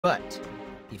But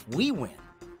if we win,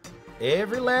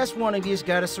 every last one of you's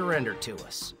gotta surrender to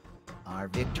us. Our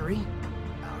victory,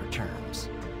 our terms.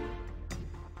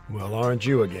 Well, aren't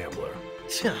you a gambler?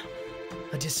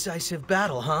 A decisive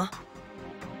battle, huh?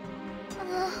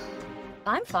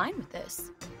 I'm fine with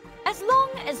this. As long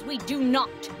as we do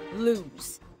not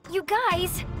lose. You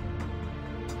guys!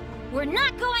 We're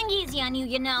not going easy on you,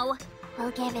 you know.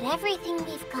 We'll give it everything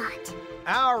we've got.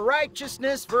 Our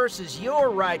righteousness versus your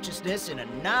righteousness in a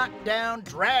knockdown,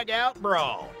 drag-out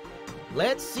brawl.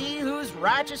 Let's see whose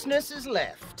righteousness is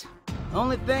left.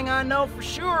 Only thing I know for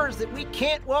sure is that we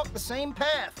can't walk the same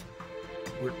path.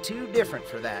 We're too different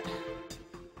for that.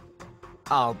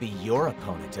 I'll be your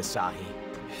opponent, Asahi.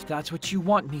 If that's what you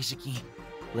want, Mizuki,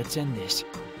 let's end this.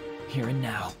 Here and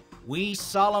now. We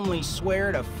solemnly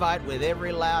swear to fight with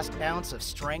every last ounce of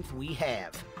strength we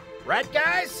have. Right,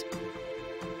 guys?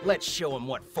 Let's show them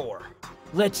what for.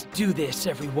 Let's do this,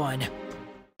 everyone.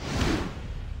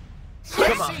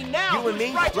 Come on, now, you and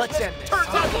me, let's end this. Turns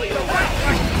ugly to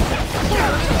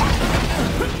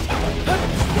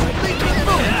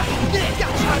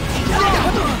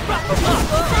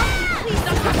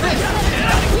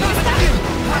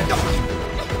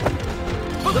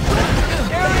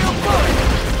Aerial bullet!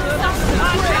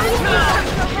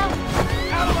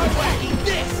 Out of my way! Eat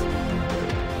this!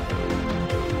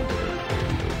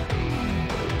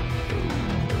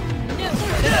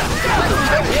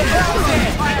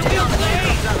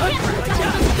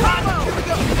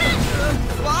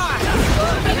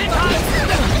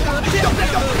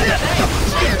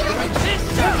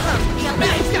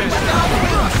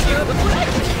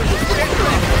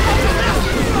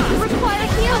 Require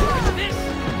heal!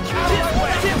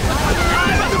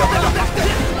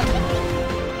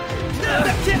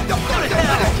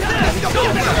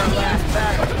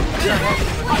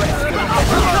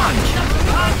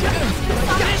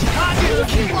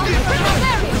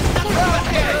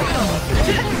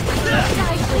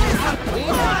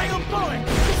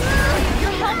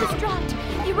 Your health is dropped.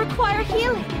 You require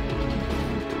healing.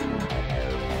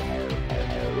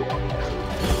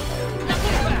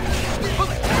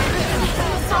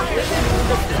 Sorry, this is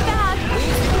bad.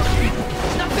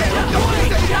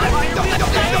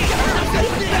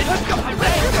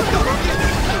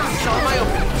 Saw my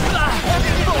opening.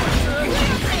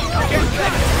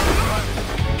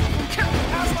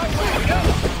 Out of my way, go!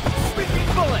 Speaking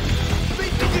bullet!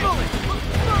 Speaking bullet!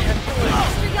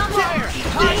 Mr. Yamaha, you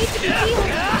need to be healed.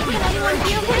 Can anyone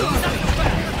heal him?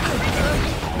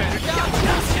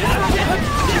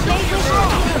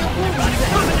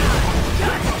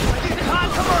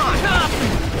 Come on!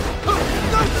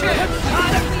 No chance!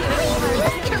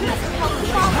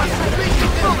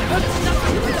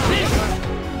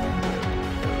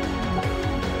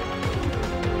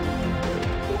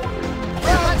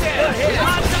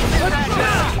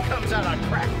 Comes out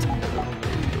uncracked.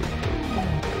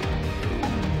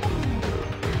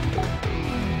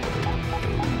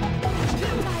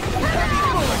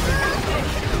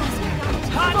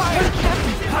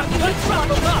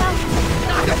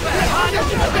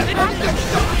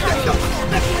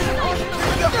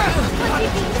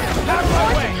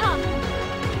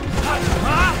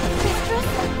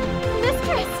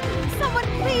 Mistress! Someone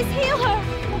please heal her!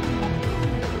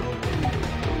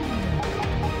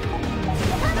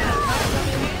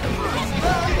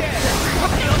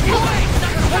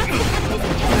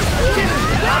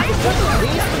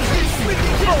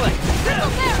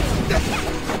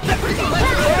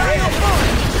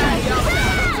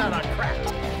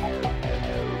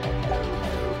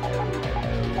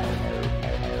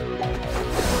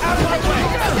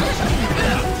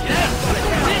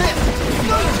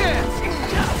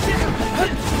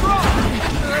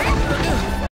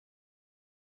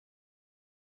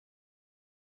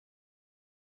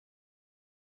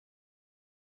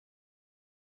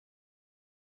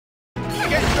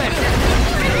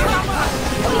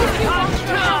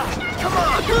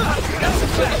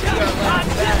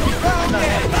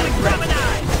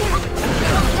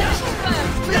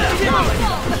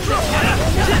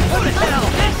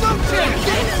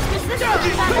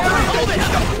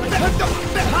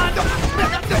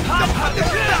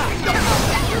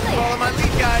 Follow my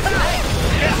lead, guys.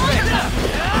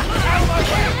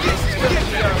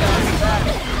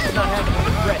 Not having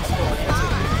any regrets for it.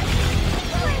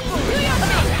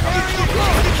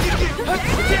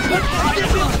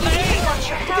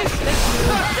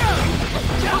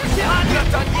 Not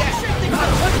done yet.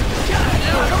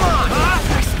 Come on.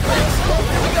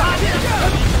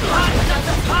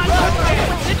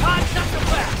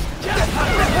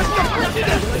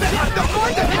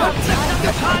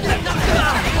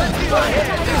 Go ahead.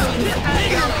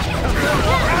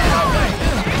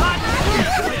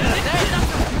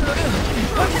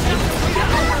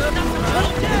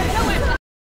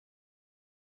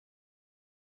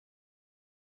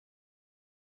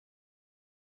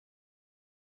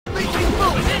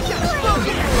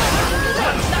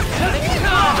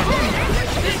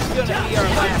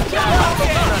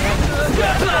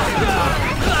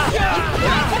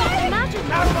 Imagine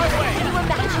that.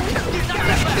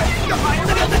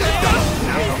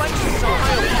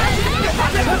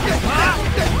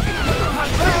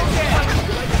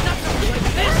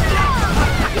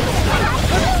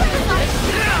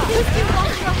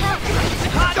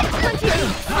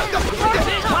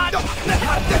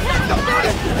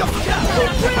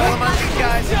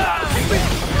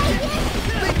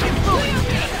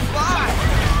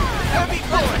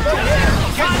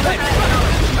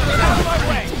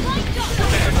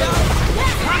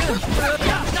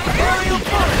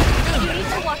 Can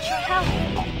you watch your health.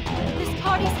 This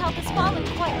party's health has fallen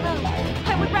quite low.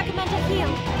 I would recommend a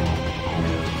heal.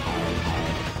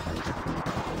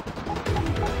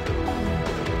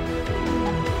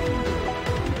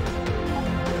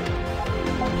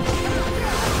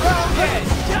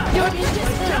 Your gift is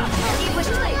filled. You wish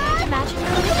to imagine your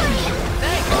living.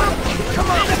 Come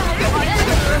on!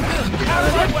 Out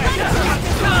of my way! Must be careful.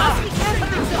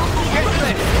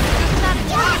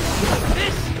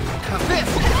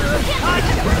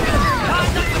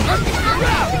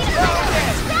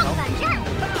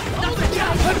 Not a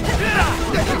chance. This!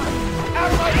 Out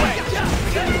of my way!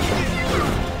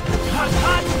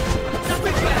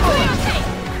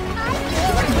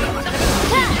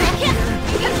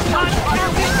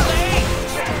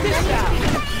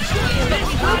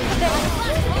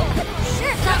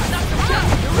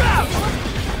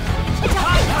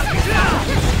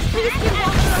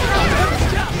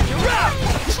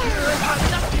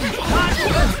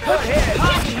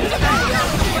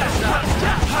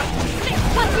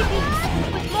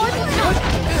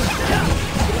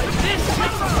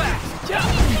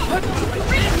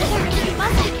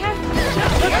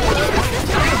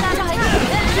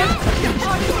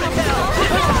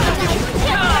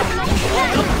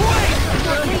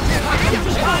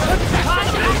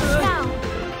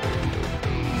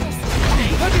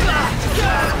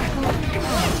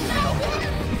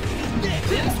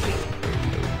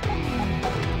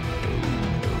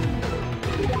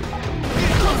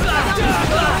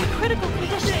 Critical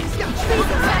conditions. Please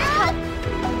accept help.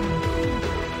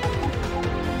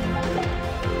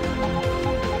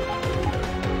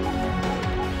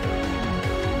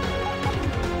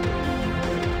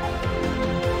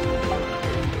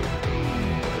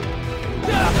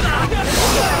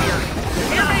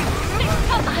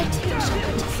 I teach you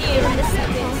here in the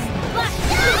circles.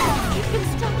 You've been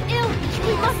struck ill.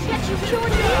 We must get you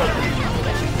cured here.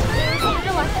 I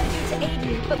know I can do to aid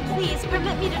you, but please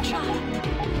permit me to try.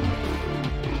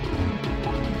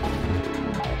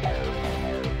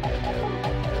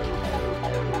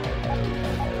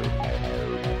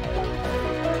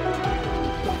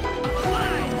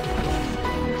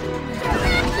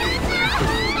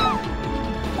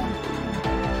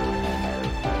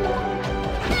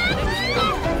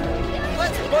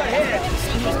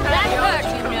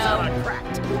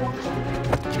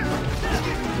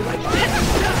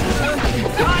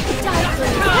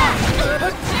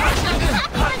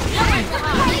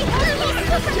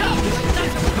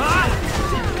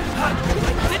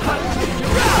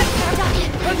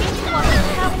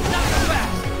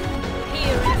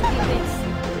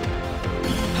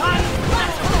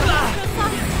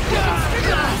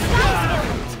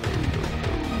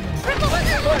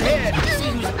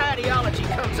 Ideology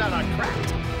comes out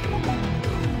uncracked.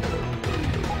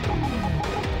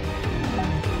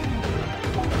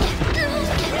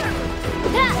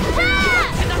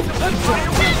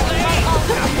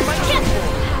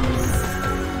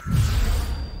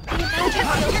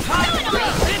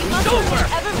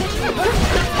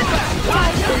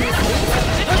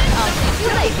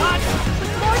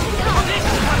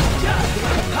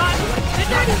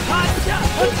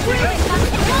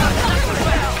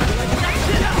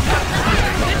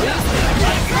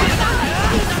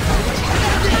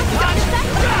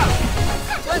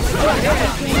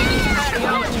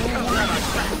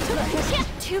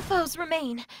 Two foes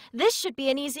remain. This should be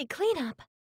an easy cleanup.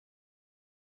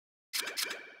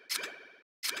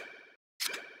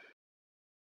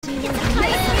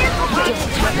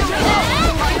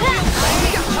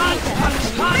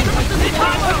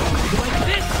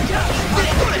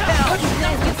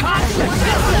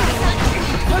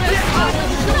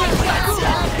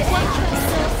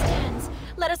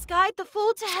 Let us guide the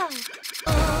fool to hell.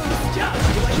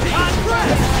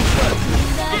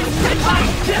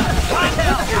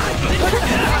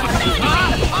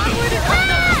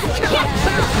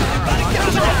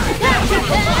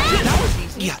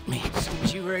 Got me.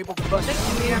 Seems you were able to bust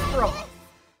into me after all.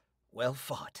 Well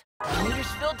fought.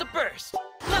 Meters filled to burst.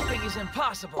 Nothing is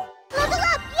impossible. Level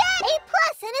up! Yay! A+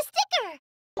 and a sticker!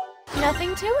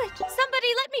 Nothing to it. Somebody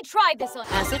let me try this on.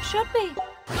 As it should be.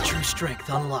 My true strength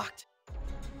unlocked.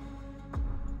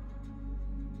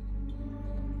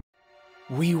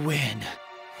 We win.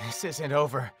 This isn't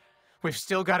over. We've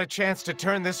still got a chance to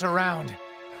turn this around.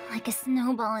 Like a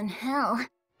snowball in hell.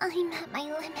 I'm at my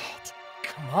limit.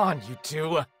 Come on, you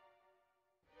two.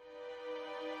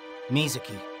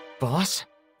 Mizuki, Boss?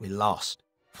 we lost.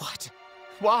 What?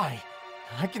 Why?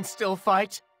 I can still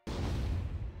fight.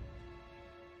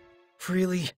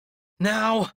 Freely.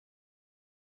 Now!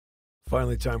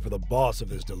 Finally time for the boss of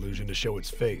this delusion to show its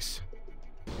face.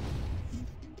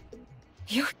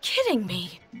 You're kidding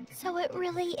me. So it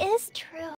really is true.